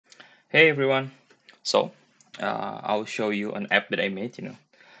Hey everyone. So, I'll show you an app that I made.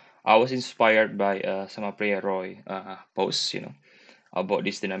 I was inspired by some Maplibre Roy posts. About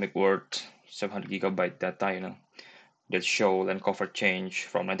this dynamic word 700 gigabyte data. That show and cover change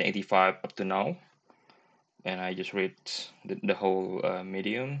from 1985 up to now, and I just read the whole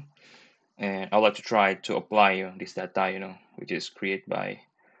medium, and I'd like to try to apply this data. Which is created by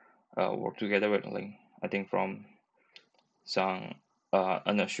work together with like I think from Zhang,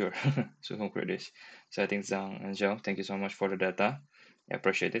 I'm not sure. So who created this? So I think Zhang and Zhao, thank you so much for the data. I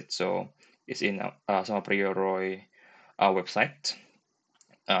appreciate it. So it's in some a priori website.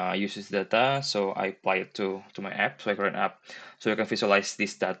 Uses data, so I apply it to my app. So I create an app, so I can visualize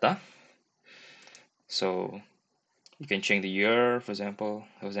this data. So you can change the year, for example.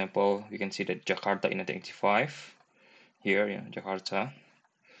 For example, you can see that Jakarta in 1985 here, Jakarta,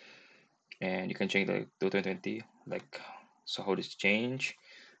 and you can change like to 2020, like so how this change,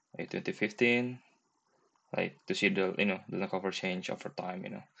 like 2015. Like to see the cover change over time.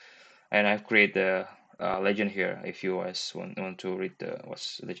 And I've created the legend here. If you guys want to read the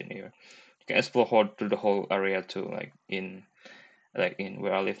what's legend here, you can explore through the whole area to like in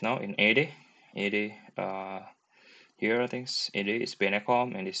where I live now in Ede here I think Ede is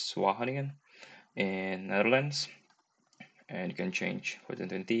Bennekom and it's Wageningen in Netherlands, and you can change for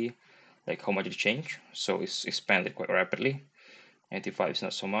 2020 like how much it changed, so it's expanded quite rapidly. 95 is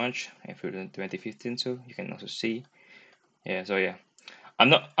not so much. If you're in 2015 too, you can also see. Yeah, so yeah, I'm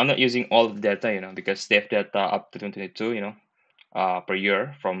not using all of the data, because they have data up to 2022, per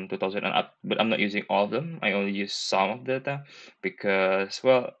year from 2000 and up. But I'm not using all of them. I only use some of the data because,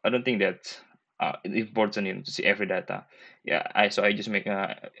 well, I don't think that it's important, to see every data. Yeah, I just make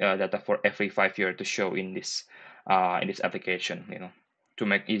data for every 5 year to show in this application, to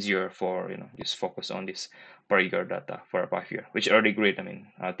make easier for just focus on this per year data for a 5 year, which is already great. I mean,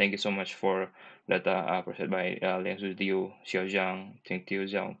 thank you so much for data presented by Liang Liu, Xiao Zhang, Thank you,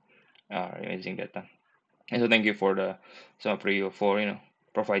 Zhao, amazing data. And so thank you for the summary for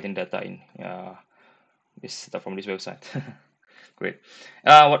providing data in this stuff from this website. Great.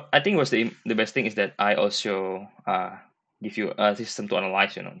 What I think was the best thing is that I also give you a system to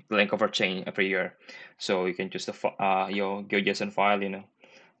analyze, the length of our chain every year. So you can just your GeoJSON file,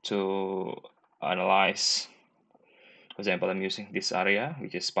 to analyze. For example, I'm using this area,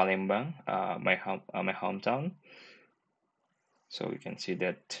 which is Palembang, my hometown. So you can see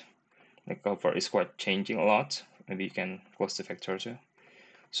that the cover is quite changing a lot. Maybe you can close the vector too.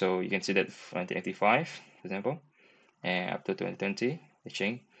 So you can see that 1985, for example, and up to 2020, the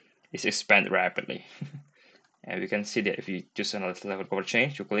chain is expanded rapidly. And you can see that if you choose another level cover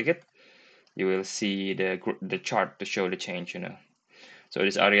change, you click it, you will see the chart to show the change. So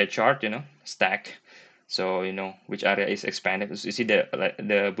this area chart, stack. So which area is expanded. So you see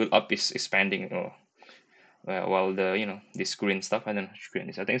the build up is expanding. While the this green stuff, I don't know which green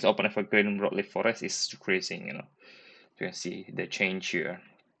is. I think it's open for green broadleaf forest is decreasing. You can see the change here.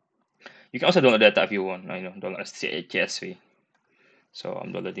 You can also download data if you want. Download CSV. So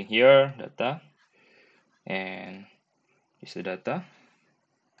I'm downloading here data, and here's the data,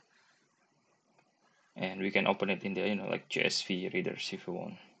 and we can open it in the like CSV readers if you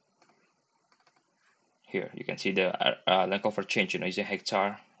want. Here you can see the length cover change. Using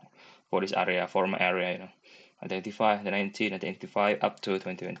hectare for this area, for my area. 1985, the 1985 up to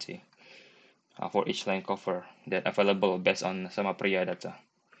 2020. For each line cover that available based on some Aprilia data.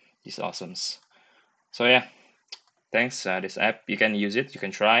 This is awesome. So yeah, thanks. This app, you can use it, you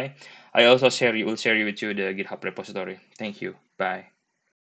can try. I also will share with you the GitHub repository. Thank you. Bye.